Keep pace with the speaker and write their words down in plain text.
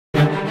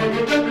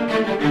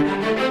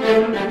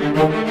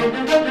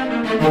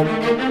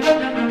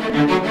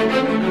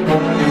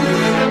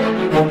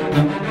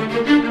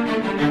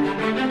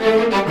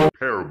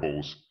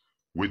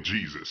with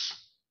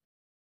Jesus.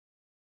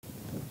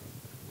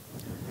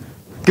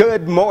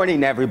 Good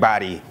morning,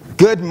 everybody.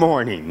 Good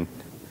morning.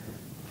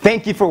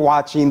 Thank you for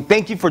watching.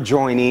 Thank you for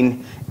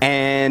joining.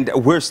 And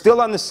we're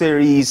still on the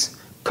series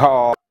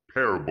called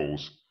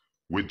Parables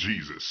with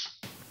Jesus.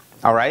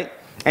 All right.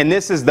 And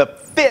this is the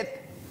fifth.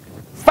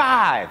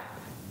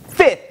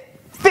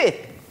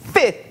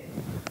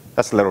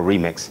 That's a little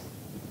remix.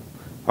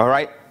 All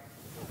right.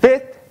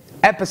 Fifth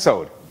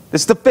episode.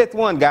 This is the fifth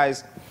one,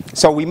 guys.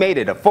 So we made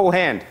it a full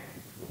hand.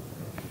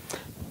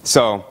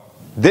 So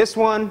this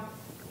one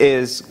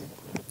is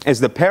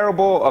the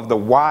parable of the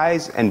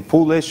wise and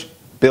foolish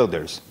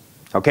builders.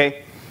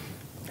 Okay?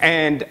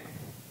 And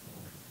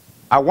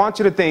I want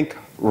you to think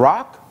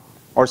rock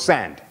or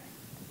sand.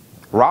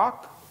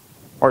 Rock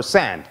or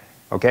sand.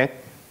 Okay?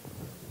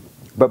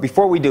 But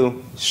before we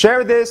do,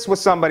 share this with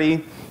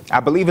somebody. I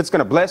believe it's going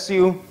to bless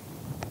you.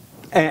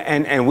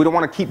 And we don't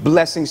want to keep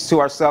blessings to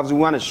ourselves. We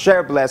want to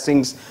share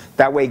blessings.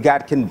 That way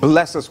God can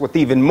bless us with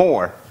even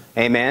more.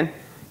 Amen?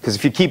 Because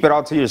if you keep it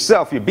all to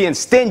yourself, you're being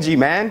stingy,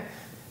 man.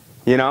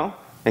 You know?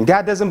 And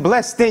God doesn't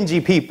bless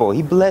stingy people.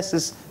 He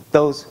blesses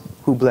those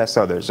who bless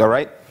others. All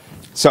right?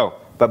 So,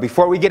 but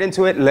before we get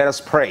into it, let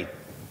us pray.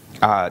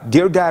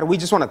 Dear God, we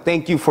just want to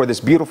thank you for this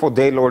beautiful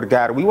day, Lord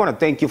God. We want to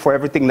thank you for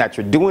everything that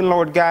you're doing,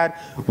 Lord God.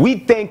 We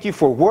thank you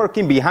for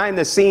working behind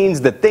the scenes,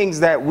 the things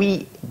that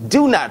we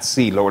do not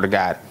see, Lord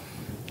God.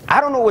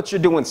 I don't know what you're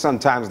doing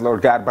sometimes,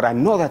 Lord God, but I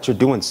know that you're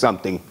doing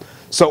something.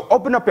 So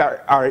open up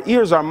our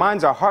ears, our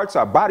minds, our hearts,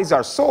 our bodies,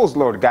 our souls,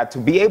 Lord God, to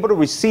be able to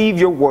receive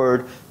your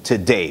word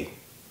today,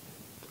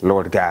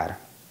 Lord God.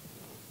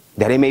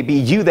 That it may be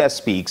you that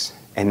speaks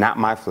and not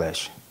my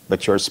flesh,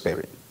 but your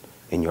spirit.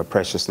 In your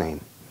precious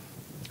name.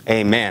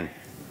 Amen.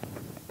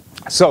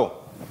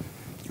 So,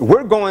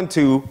 we're going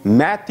to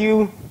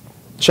Matthew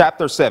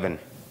chapter 7.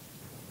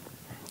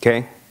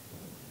 Okay?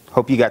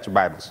 Hope you got your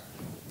Bibles.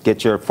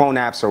 Get your phone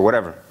apps or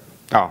whatever.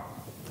 Oh,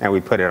 and we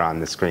put it on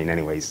the screen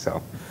anyways.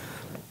 So,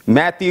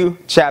 Matthew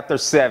chapter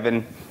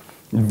 7,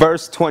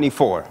 verse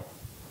 24.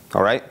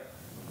 All right?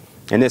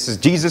 And this is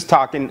Jesus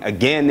talking.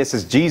 Again, this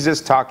is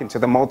Jesus talking to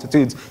the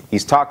multitudes.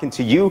 He's talking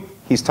to you.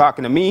 He's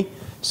talking to me.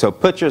 So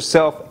put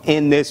yourself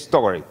in this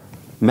story.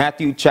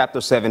 Matthew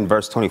chapter 7,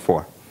 verse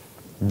 24.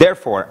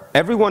 Therefore,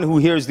 everyone who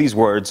hears these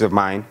words of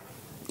mine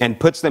and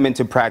puts them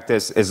into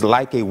practice is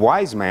like a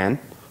wise man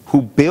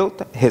who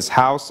built his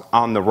house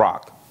on the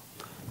rock.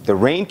 The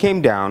rain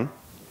came down,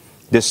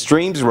 the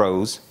streams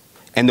rose,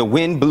 and the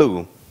wind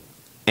blew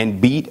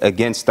and beat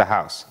against the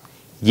house.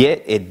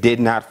 Yet it did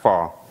not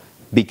fall,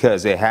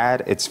 because it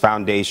had its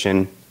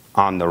foundation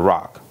on the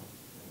rock.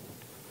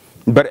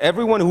 But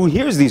everyone who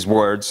hears these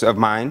words of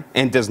mine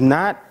and does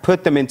not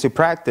put them into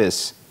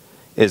practice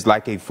is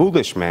like a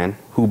foolish man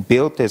who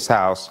built his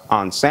house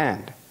on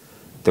sand.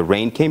 The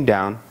rain came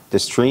down, the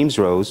streams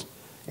rose,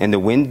 and the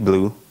wind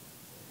blew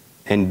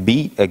and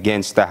beat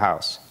against the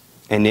house,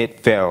 and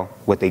it fell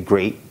with a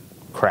great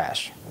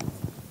crash.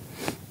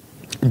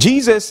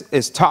 Jesus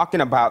is talking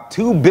about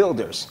two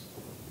builders.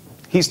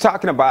 He's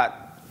talking about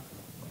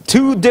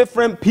two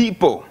different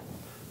people.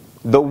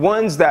 The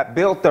ones that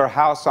built their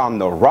house on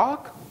the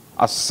rock,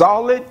 a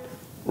solid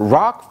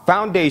rock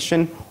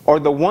foundation, or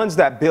the ones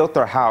that built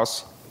their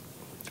house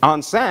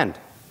on sand.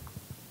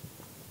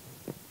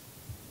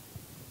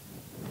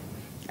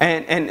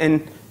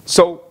 And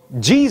so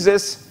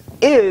Jesus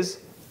is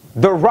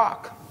the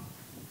rock.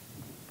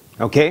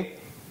 Okay?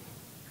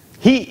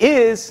 He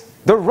is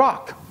the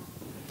rock.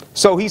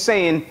 So he's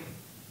saying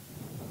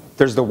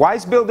there's the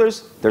wise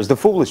builders, there's the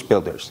foolish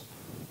builders.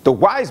 The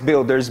wise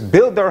builders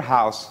build their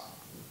house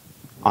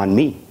on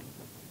me,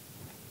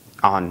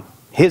 on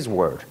his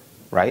word,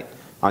 right?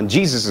 On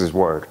Jesus'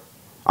 word,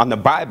 on the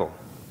Bible,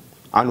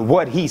 on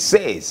what he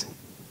says,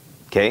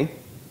 okay?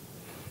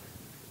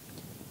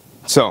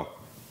 So,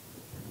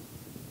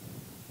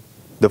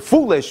 the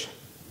foolish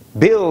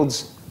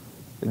builds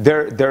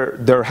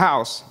their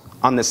house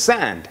on the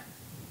sand,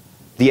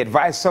 the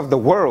advice of the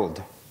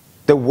world,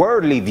 the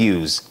worldly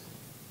views,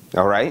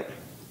 all right?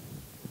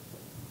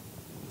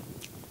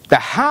 The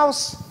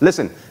house,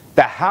 listen,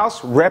 the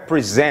house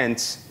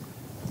represents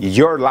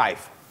your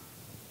life.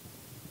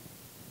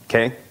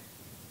 Okay?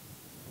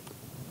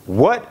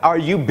 What are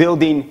you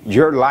building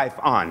your life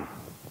on?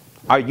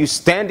 Are you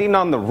standing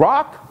on the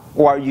rock,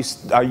 or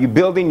are you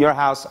building your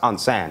house on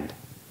sand?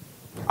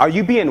 Are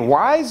you being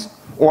wise,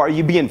 or are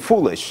you being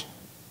foolish?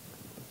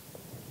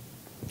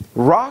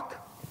 Rock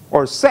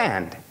or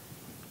sand?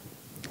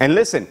 And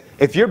listen,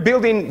 if you're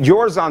building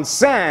yours on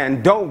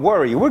sand, don't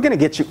worry. We're going to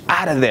get you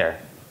out of there.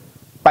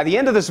 By the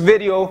end of this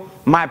video,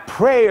 my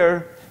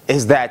prayer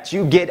is that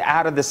you get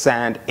out of the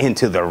sand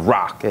into the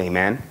rock,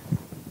 amen,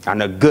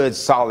 on a good,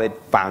 solid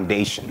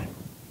foundation.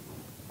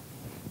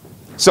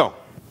 So,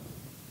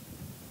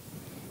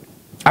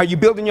 are you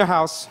building your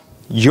house,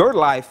 your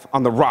life,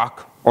 on the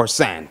rock or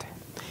sand?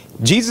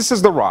 Jesus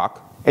is the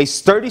rock, a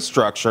sturdy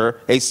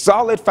structure, a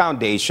solid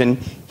foundation.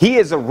 He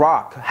is a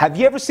rock. Have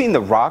you ever seen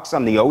the rocks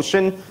on the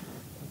ocean?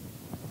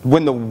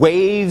 When the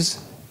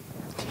waves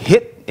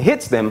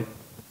hits them,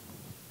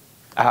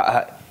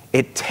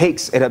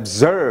 it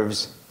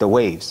observes the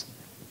waves,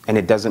 and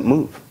it doesn't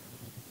move.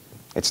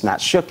 It's not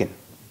shooken,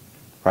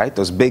 right?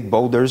 Those big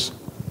boulders.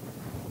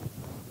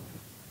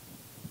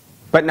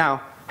 But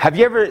now, have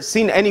you ever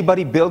seen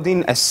anybody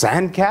building a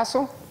sand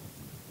castle?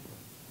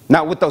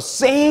 Now, with those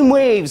same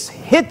waves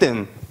hit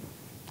them,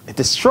 it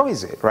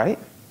destroys it, right?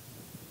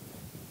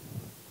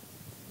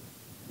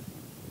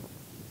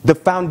 The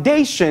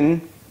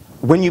foundation,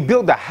 when you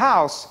build a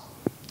house,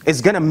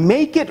 is going to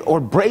make it or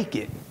break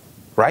it,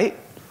 right?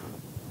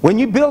 When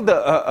you build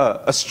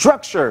a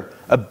structure,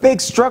 a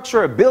big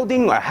structure, a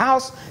building, a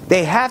house,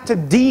 they have to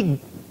dig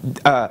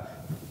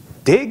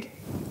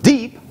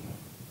deep,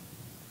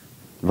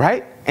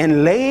 right?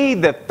 And lay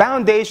the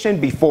foundation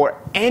before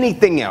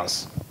anything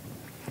else.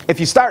 If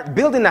you start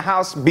building the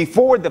house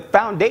before the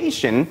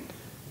foundation,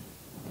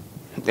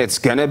 it's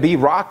going to be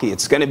rocky.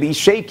 It's going to be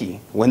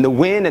shaky. When the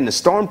wind and the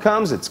storm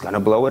comes, it's going to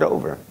blow it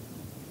over.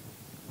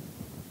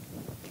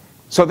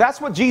 So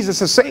that's what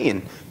Jesus is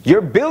saying.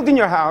 You're building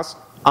your house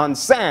on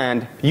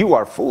sand, you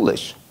are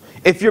foolish.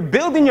 If you're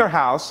building your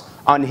house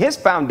on his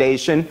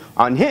foundation,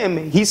 on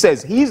him, he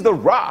says he's the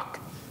rock.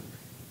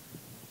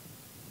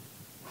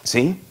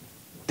 See?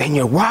 Then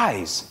you're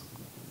wise.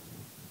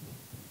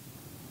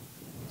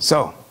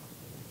 So,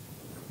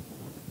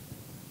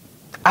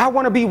 I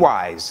want to be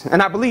wise,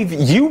 and I believe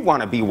you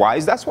want to be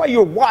wise. That's why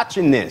you're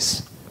watching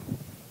this.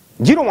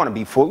 You don't want to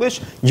be foolish.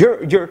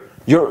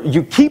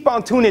 You keep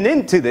on tuning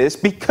into this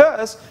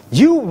because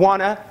you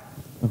want to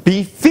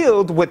be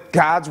filled with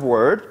God's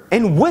word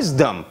and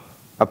wisdom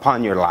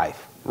upon your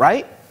life,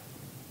 right?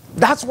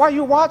 That's why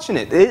you're watching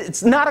it.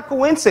 It's not a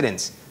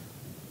coincidence.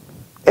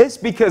 It's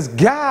because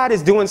God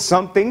is doing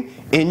something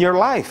in your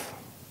life.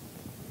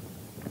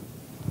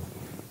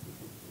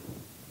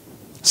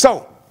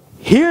 So,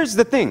 here's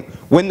the thing.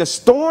 When the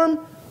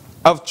storm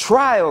of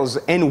trials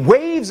and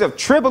waves of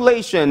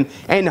tribulation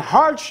and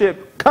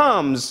hardship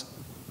comes,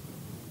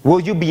 will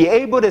you be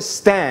able to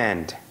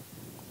stand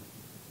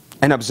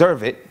and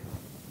observe it?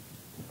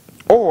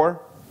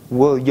 Or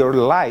will your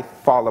life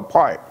fall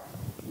apart?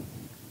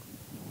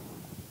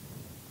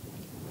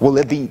 Will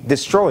it be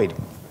destroyed?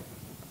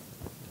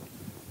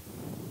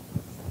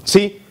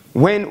 See,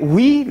 when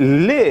we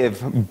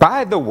live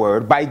by the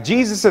word, by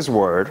Jesus'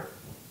 word,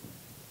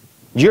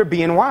 you're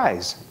being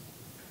wise.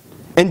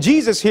 And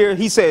Jesus here,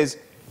 he says,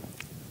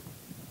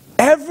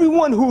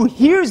 everyone who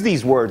hears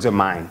these words of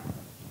mine.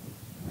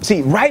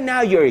 See, right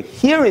now you're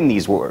hearing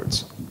these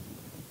words.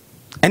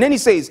 And then he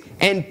says,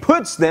 and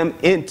puts them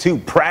into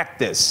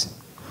practice.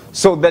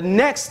 So the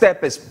next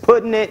step is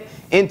putting it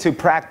into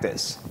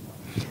practice.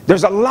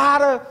 There's a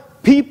lot of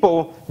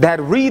people that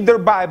read their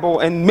Bible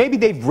and maybe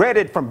they've read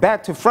it from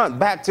back to front,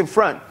 back to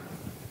front.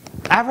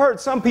 I've heard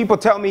some people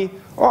tell me,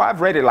 oh,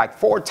 I've read it like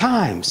 4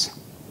 times.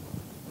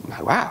 I'm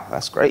like, wow,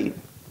 that's great.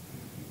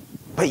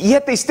 But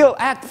yet they still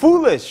act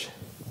foolish.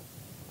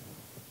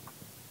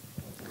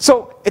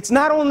 So it's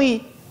not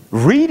only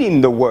reading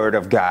the Word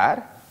of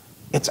God,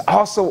 it's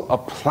also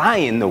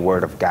applying the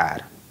Word of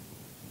God.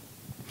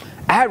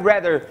 I'd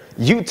rather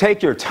you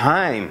take your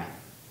time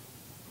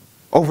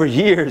over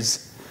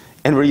years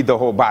and read the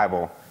whole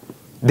Bible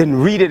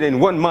than read it in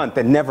 1 month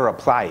and never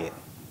apply it.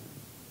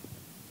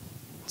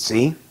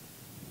 See?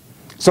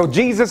 So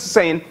Jesus is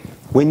saying,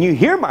 when you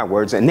hear my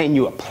words and then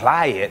you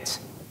apply it,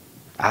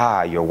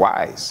 you're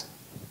wise.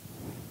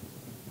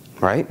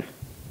 Right?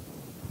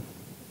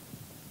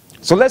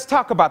 So let's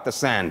talk about the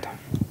sand.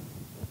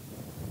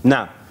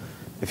 Now,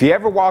 if you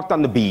ever walked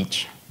on the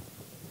beach,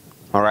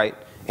 all right,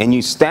 and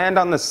you stand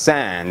on the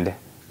sand,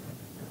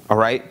 all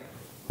right,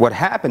 what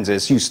happens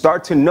is you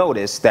start to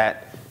notice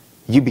that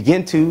you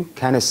begin to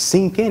kind of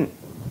sink in.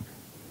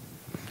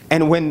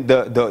 And when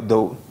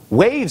the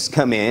waves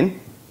come in,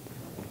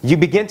 you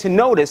begin to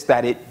notice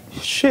that it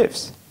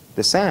shifts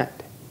the sand.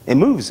 It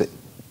moves it.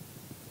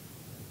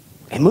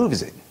 It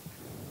moves it.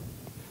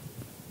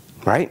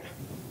 Right?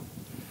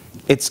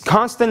 It's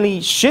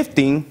constantly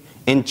shifting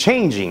and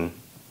changing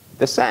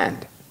the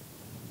sand.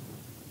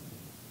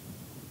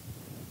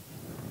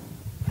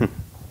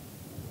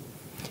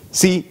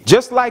 See,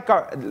 just like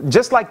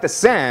the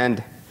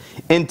sand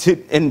in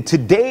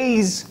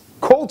today's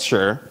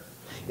culture,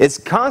 it's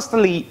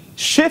constantly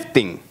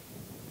shifting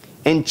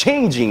and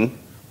changing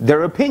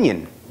their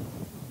opinion.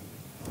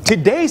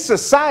 Today's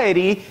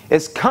society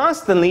is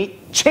constantly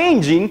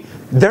changing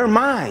their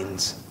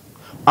minds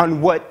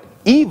on what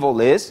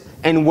evil is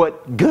and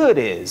what good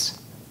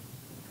is.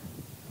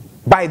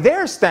 By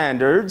their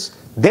standards,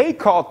 they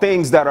call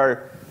things that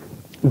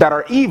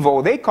are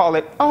evil, they call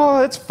it,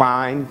 oh, it's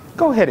fine.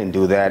 Go ahead and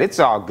do that. It's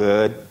all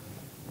good.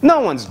 No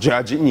one's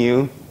judging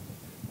you.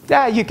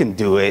 Yeah, you can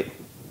do it.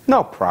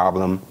 No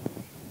problem.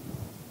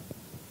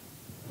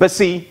 But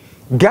see,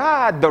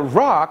 God, the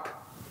rock,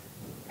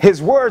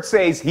 his word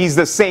says he's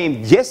the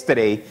same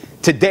yesterday,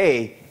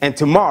 today, and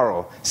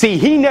tomorrow. See,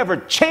 he never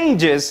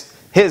changes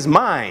his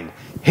mind.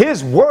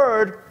 His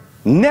word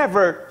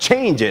never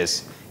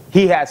changes.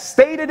 He has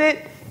stated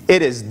it.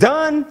 It is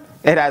done.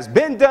 It has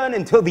been done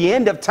until the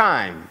end of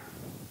time.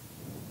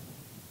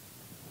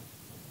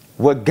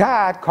 what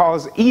God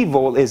calls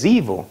evil is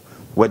evil.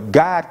 What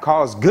God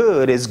calls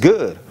good is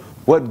good.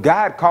 What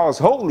God calls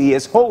holy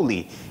is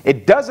holy.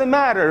 It doesn't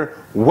matter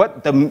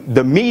what the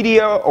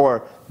media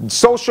or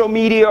social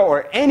media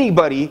or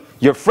anybody,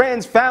 your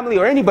friends, family,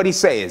 or anybody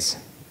says.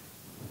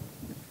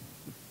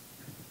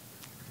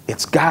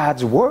 It's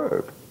God's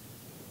word.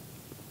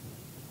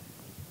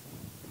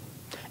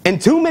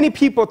 And too many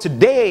people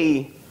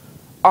today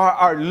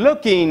are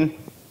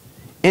looking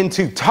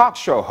into talk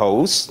show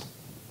hosts,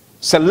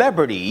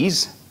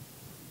 celebrities,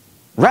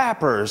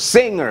 rappers,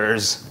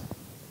 singers,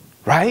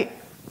 right?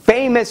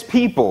 Famous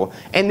people,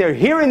 and they're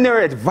hearing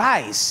their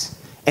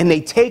advice and they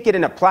take it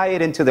and apply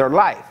it into their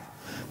life.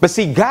 But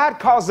see, God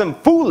calls them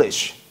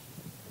foolish.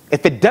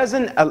 If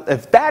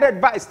that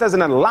advice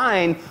doesn't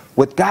align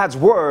with God's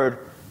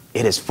word,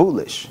 it is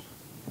foolish.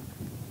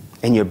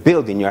 And you're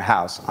building your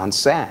house on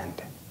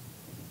sand.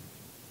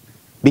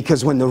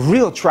 Because when the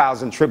real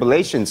trials and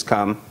tribulations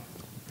come,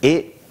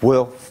 it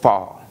will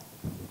fall.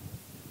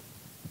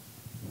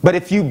 But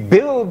if you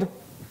build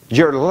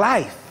your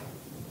life,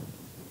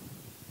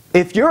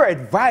 if your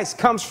advice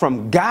comes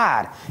from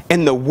God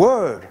and the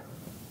Word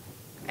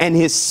and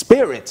His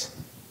Spirit,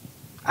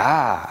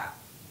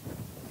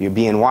 you're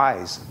being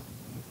wise.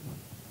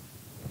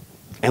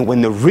 And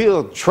when the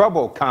real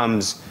trouble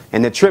comes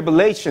and the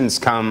tribulations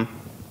come,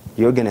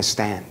 you're going to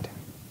stand.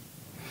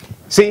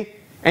 See,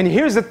 and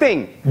here's the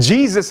thing.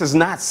 Jesus is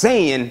not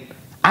saying,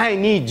 I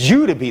need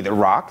you to be the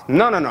rock.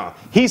 No, no, no.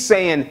 He's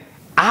saying,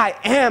 I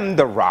am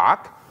the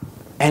rock,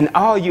 and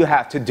all you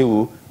have to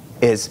do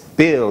is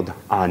build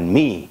on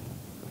me.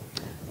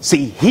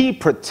 See, He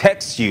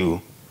protects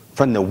you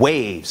from the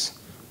waves,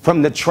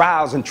 from the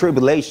trials and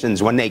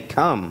tribulations when they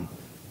come.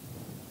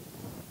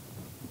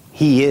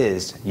 He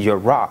is your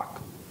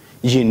rock.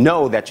 You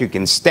know that you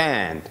can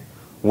stand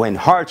when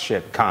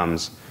hardship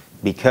comes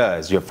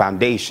because your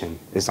foundation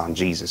is on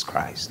Jesus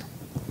Christ.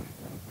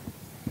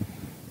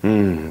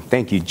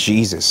 Thank you,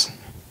 Jesus.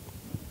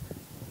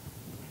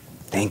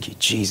 Thank you,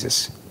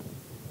 Jesus.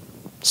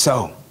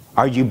 So,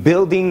 are you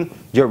building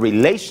your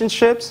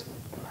relationships?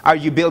 Are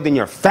you building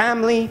your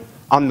family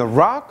on the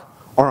rock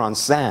or on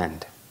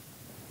sand?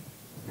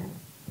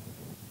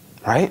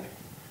 Right?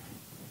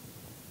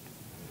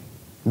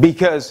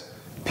 Because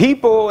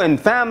people and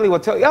family will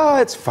tell you, oh,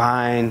 it's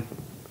fine.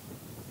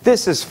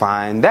 This is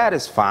fine. That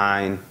is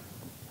fine.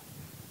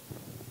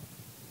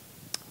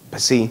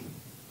 But see,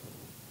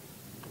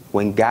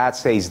 when God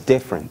says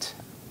different,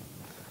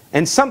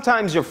 and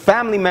sometimes your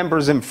family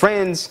members and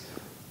friends,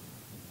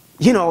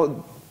 you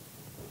know,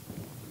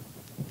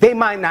 they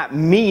might not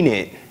mean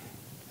it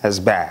as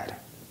bad,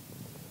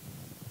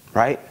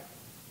 right?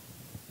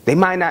 They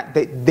might not,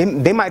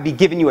 they might be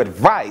giving you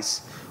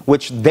advice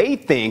which they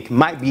think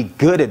might be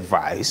good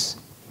advice,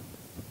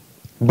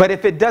 but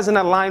if it doesn't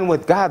align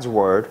with God's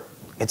word,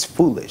 it's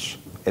foolish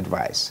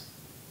advice.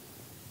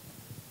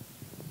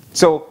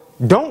 So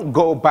don't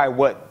go by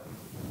what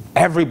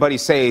everybody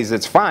says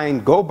it's fine.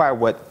 Go by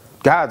what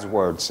God's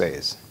word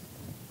says.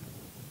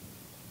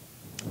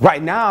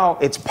 Right now,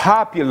 it's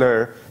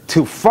popular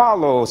to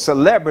follow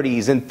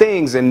celebrities and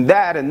things and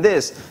that and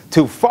this,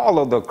 to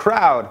follow the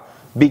crowd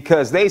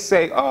because they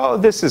say, oh,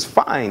 this is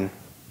fine.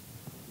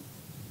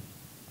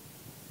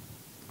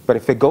 But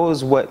if it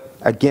goes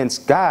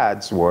against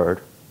God's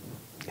word,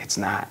 it's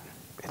not.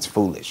 It's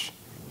foolish.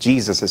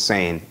 Jesus is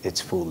saying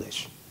it's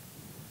foolish.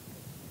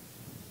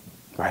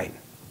 Right?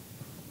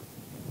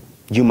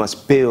 You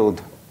must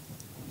build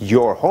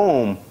your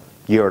home,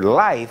 your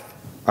life,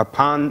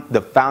 upon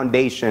the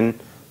foundation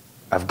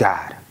of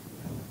God.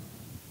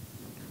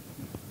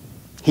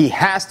 He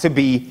has to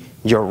be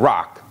your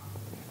rock,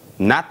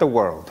 not the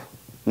world,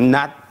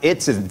 not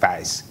its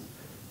advice,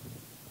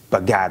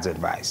 but God's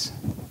advice,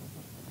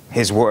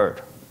 His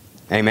word.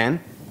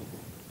 Amen?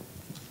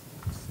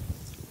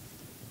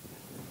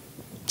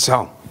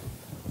 So,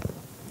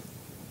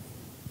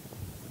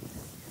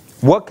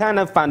 what kind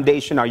of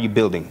foundation are you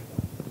building?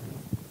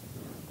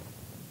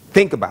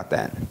 Think about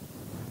that.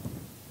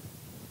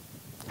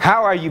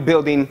 How are you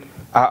building?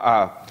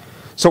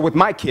 So with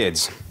my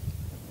kids,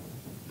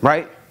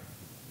 right?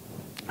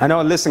 I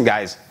know, listen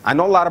guys, I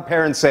know a lot of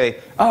parents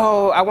say,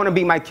 oh, I want to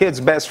be my kid's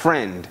best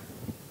friend.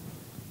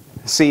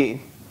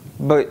 See,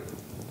 but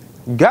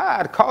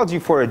God called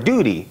you for a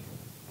duty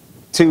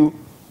to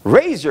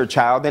raise your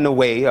child in the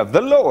way of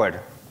the Lord,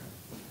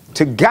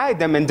 to guide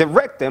them and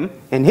direct them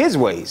in His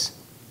ways.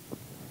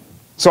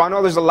 So I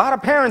know there's a lot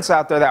of parents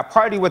out there that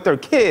party with their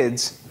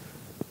kids,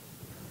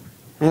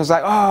 and it's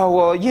like, oh,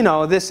 well, you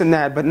know, this and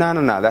that. But no,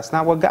 no, no. That's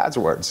not what God's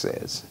word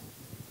says.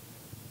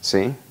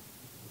 See?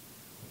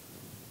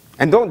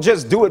 And don't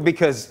just do it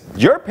because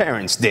your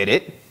parents did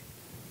it.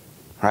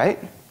 Right?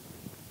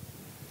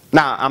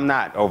 Now, I'm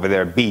not over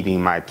there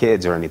beating my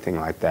kids or anything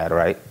like that,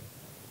 right?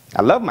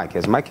 I love my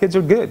kids. My kids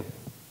are good.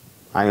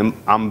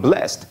 I'm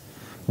blessed.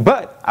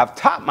 But I've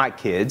taught my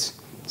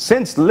kids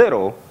since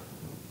little,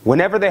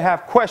 whenever they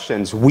have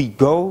questions, we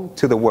go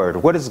to the word.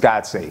 What does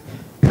God say?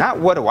 Not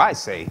what do I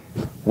say?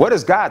 What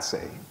does God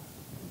say?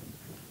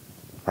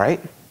 Right?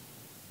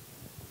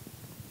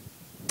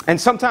 And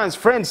sometimes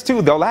friends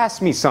too, they'll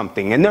ask me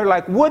something and they're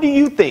like, what do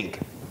you think?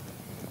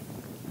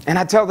 And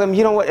I tell them,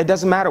 you know what, it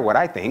doesn't matter what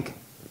I think.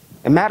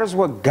 It matters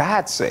what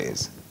God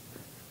says.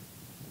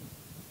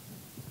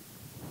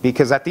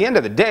 Because at the end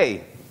of the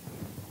day,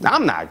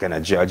 I'm not going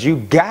to judge you.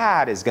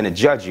 God is going to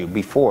judge you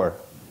before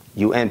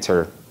you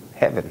enter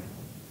heaven.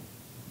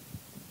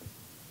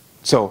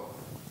 So,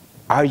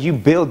 are you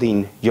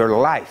building your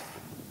life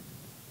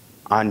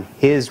on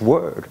His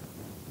Word?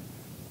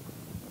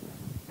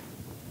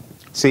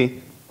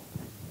 See?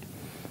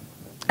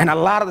 And a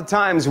lot of the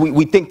times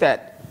we think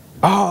that,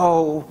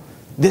 oh,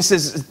 this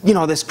is,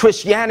 this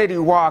Christianity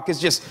walk is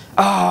just,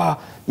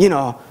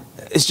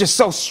 it's just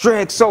so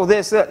strict, so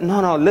this, that.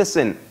 No,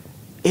 listen.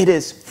 It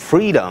is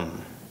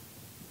freedom.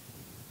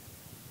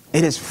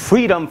 It is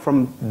freedom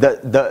from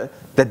the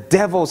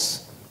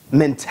devil's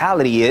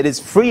mentality. It is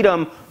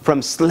freedom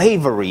from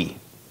slavery.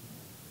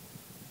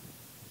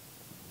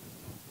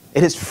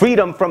 It is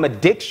freedom from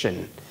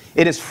addiction.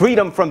 It is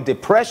freedom from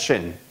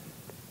depression.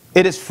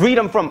 It is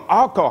freedom from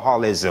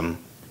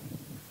alcoholism.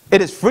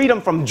 It is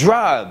freedom from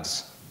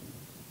drugs.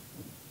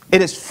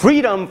 It is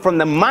freedom from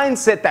the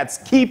mindset that's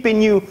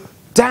keeping you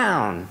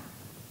down.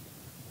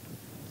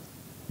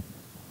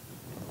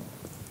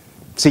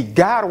 See,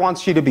 God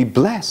wants you to be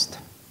blessed.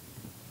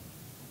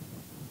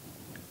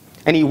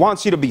 And He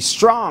wants you to be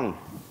strong.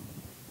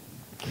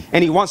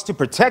 And He wants to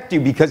protect you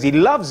because He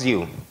loves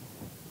you.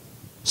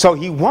 So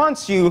He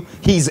wants you,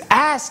 He's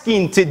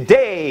asking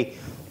today,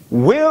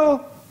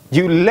 will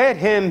you let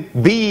Him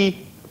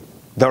be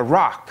the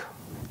rock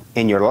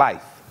in your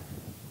life?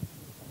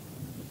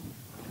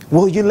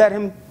 Will you let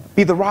Him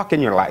be the rock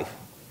in your life?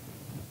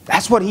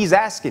 That's what He's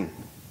asking.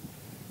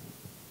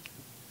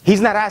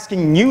 He's not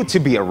asking you to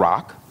be a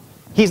rock.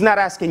 He's not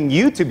asking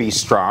you to be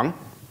strong.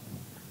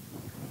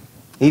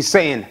 He's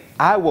saying,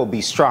 I will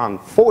be strong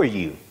for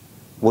you.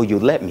 Will you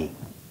let me?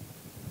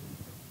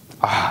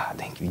 Ah,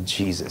 thank you,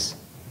 Jesus.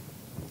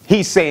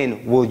 He's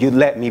saying, will you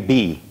let me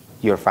be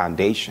your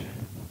foundation?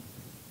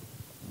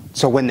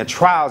 So when the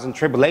trials and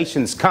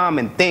tribulations come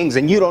and things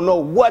and you don't know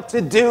what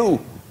to do,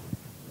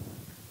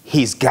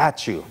 He's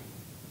got you.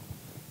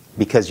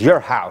 Because your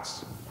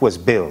house was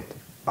built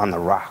on the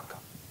rock.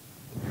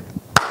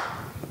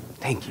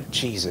 Thank you,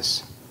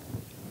 Jesus.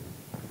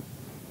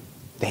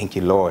 Thank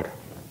you, Lord.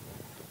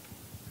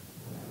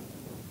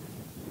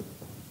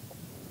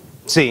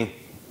 See,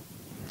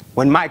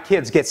 when my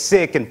kids get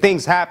sick and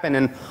things happen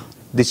and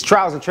these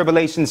trials and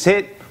tribulations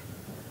hit,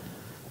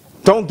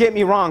 don't get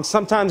me wrong,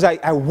 sometimes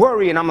I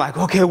worry and I'm like,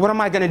 okay, what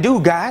am I going to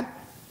do, God?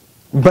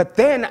 But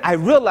then I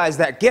realize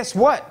that, guess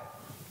what?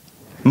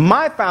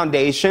 My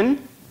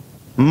foundation,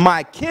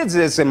 my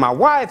kids' and my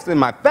wife's and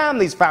my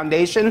family's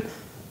foundation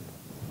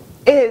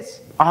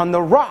is on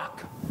the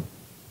rock.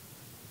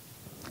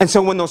 And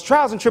so when those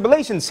trials and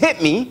tribulations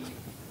hit me,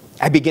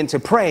 I begin to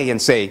pray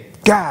and say,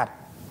 God,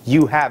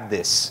 you have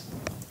this.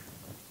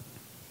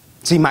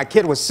 See, my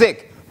kid was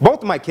sick.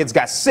 Both of my kids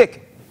got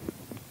sick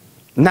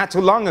not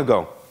too long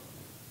ago.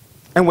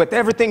 And with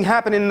everything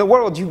happening in the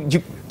world,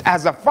 you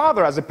as a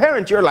father, as a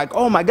parent, you're like,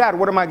 oh my God,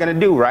 what am I going to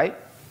do, right?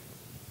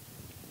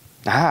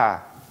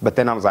 But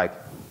then I was like,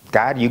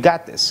 God, you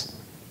got this.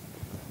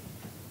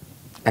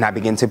 And I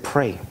began to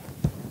pray.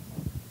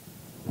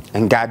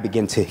 And God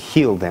began to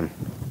heal them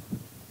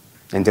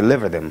and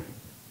deliver them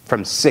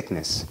from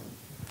sickness.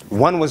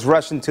 One was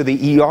rushing to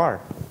the ER.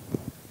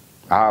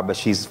 But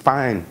she's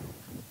fine.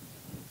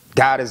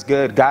 God is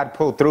good. God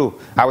pulled through.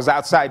 I was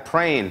outside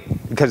praying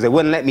because they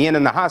wouldn't let me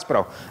in the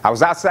hospital. I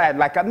was outside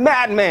like a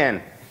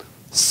madman,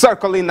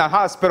 circling the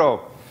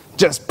hospital,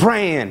 just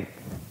praying.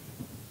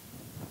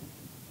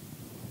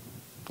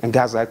 And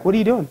God's like, what are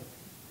you doing?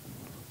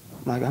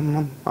 I'm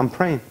like, I'm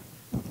praying.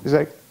 He's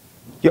like,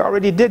 you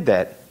already did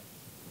that.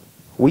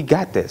 We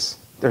got this.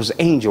 There's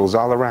angels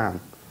all around.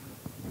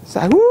 It's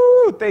like,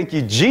 woo, thank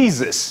you,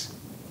 Jesus.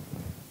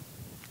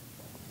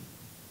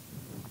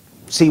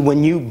 See,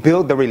 when you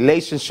build the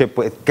relationship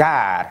with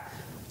God,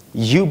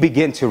 you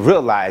begin to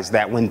realize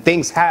that when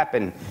things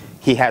happen,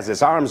 He has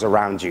His arms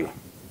around you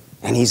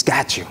and He's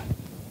got you.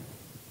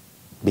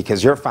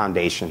 Because your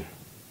foundation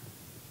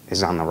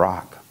is on the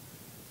rock,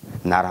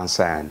 not on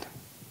sand.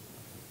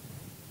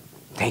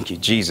 Thank you,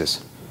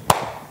 Jesus.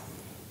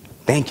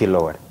 Thank you,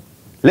 Lord.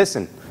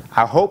 Listen,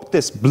 I hope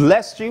this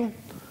blessed you.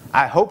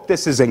 I hope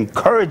this is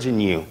encouraging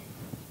you.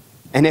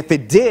 And if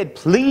it did,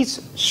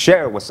 please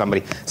share it with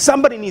somebody.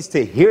 Somebody needs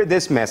to hear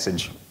this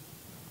message.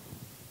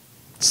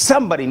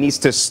 Somebody needs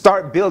to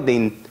start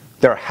building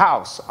their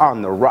house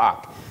on the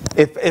rock.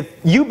 If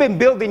you've been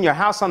building your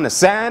house on the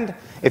sand,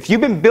 if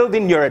you've been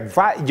building your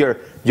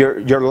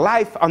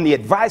life on the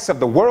advice of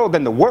the world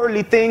and the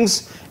worldly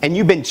things, and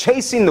you've been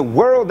chasing the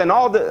world and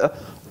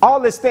all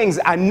these things,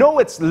 I know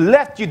it's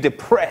left you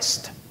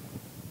depressed.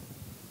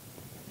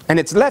 And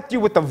it's left you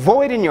with a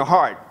void in your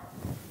heart.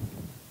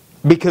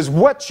 Because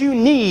what you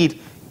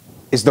need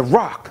is the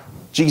rock,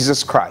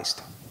 Jesus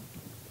Christ.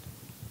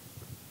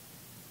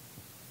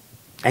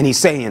 And He's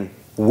saying,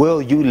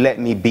 will you let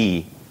me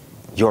be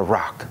your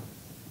rock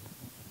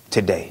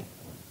today?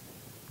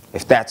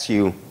 If that's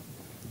you,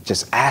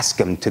 just ask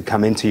him to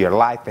come into your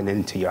life and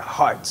into your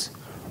hearts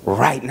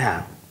right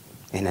now.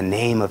 In the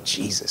name of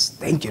Jesus.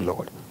 Thank you,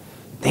 Lord.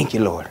 Thank you,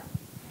 Lord.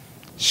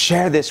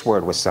 Share this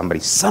word with somebody.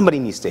 Somebody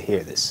needs to hear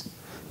this.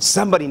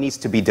 Somebody needs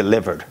to be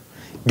delivered.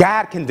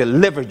 God can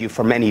deliver you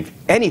from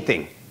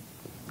anything.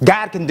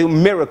 God can do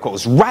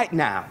miracles right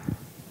now.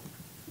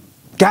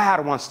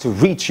 God wants to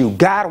reach you.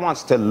 God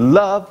wants to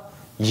love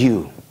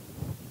you.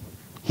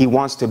 He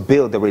wants to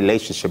build a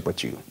relationship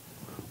with you.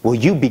 Will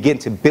you begin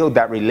to build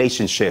that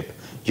relationship,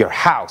 your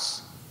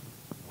house,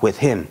 with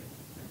him?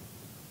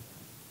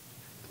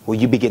 Will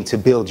you begin to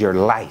build your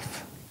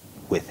life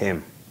with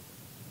him?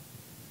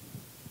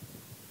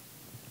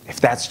 If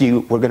that's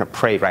you, we're going to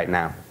pray right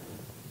now.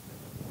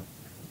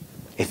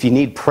 If you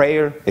need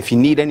prayer, if you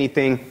need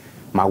anything,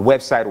 my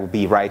website will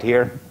be right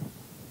here.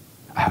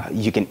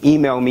 You can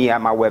email me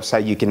at my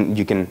website.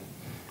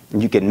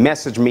 You can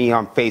message me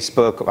on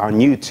Facebook, on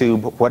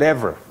YouTube,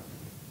 whatever.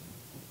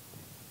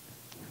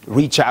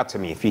 Reach out to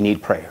me if you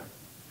need prayer.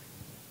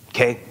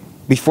 Okay?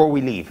 Before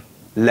we leave,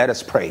 let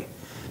us pray.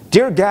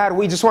 Dear God,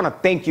 we just want to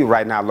thank you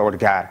right now, Lord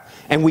God.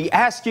 And we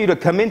ask you to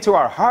come into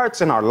our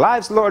hearts and our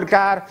lives, Lord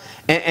God.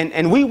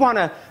 And we want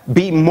to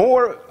be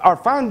more, our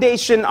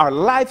foundation, our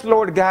life,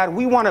 Lord God.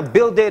 We want to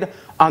build it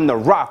on the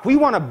rock. We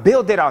want to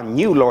build it on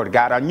you, Lord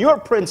God, on your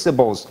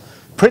principles,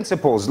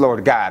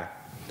 Lord God,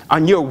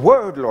 on your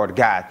word, Lord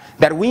God,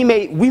 that we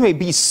may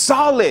be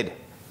solid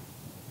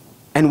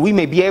and we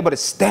may be able to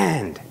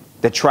stand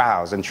the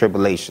trials and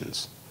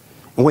tribulations.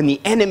 When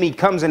the enemy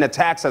comes and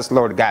attacks us,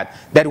 Lord God,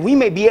 that we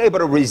may be able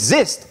to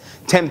resist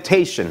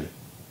temptation,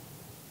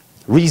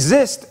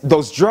 resist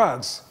those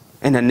drugs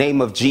in the name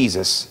of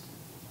Jesus.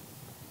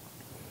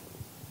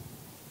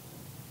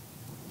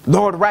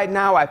 Lord, right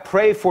now I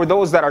pray for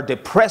those that are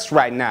depressed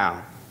right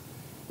now,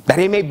 that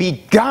it may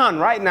be gone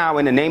right now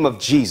in the name of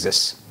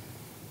Jesus.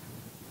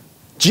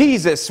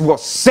 Jesus will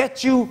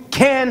set you,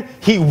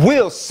 he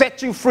will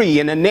set you free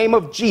in the name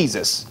of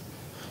Jesus.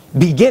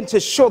 Begin to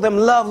show them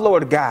love,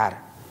 Lord God.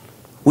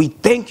 We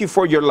thank you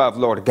for your love,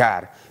 Lord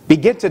God.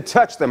 Begin to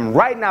touch them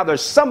right now.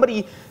 There's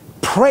somebody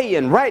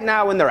praying right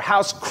now in their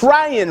house,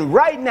 crying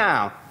right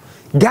now.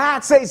 God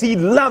says he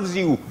loves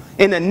you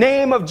in the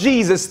name of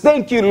Jesus.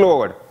 Thank you,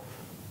 Lord.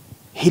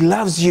 He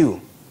loves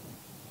you.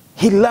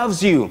 He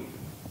loves you.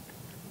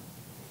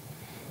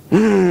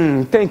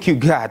 Thank you,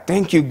 God.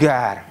 Thank you,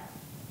 God.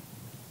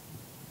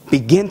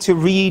 Begin to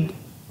read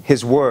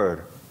his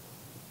word.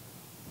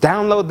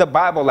 Download the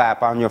Bible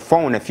app on your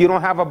phone. If you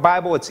don't have a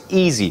Bible, it's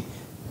easy.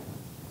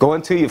 Go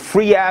into your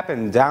free app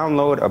and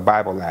download a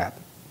Bible app.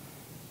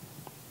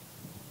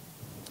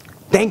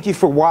 Thank you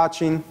for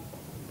watching.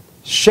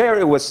 Share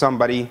it with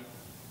somebody.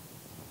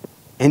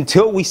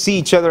 Until we see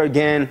each other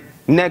again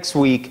next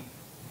week,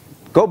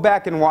 go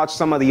back and watch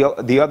some of the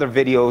other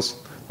videos.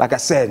 Like I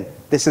said,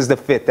 this is the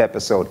 5th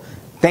episode.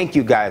 Thank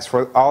you guys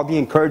for all the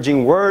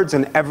encouraging words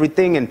and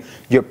everything, and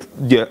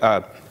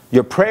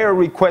your prayer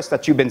requests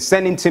that you've been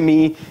sending to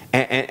me,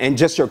 and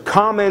just your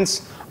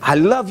comments. I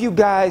love you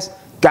guys.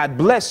 God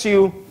bless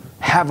you.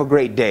 Have a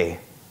great day.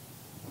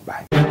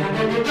 Bye.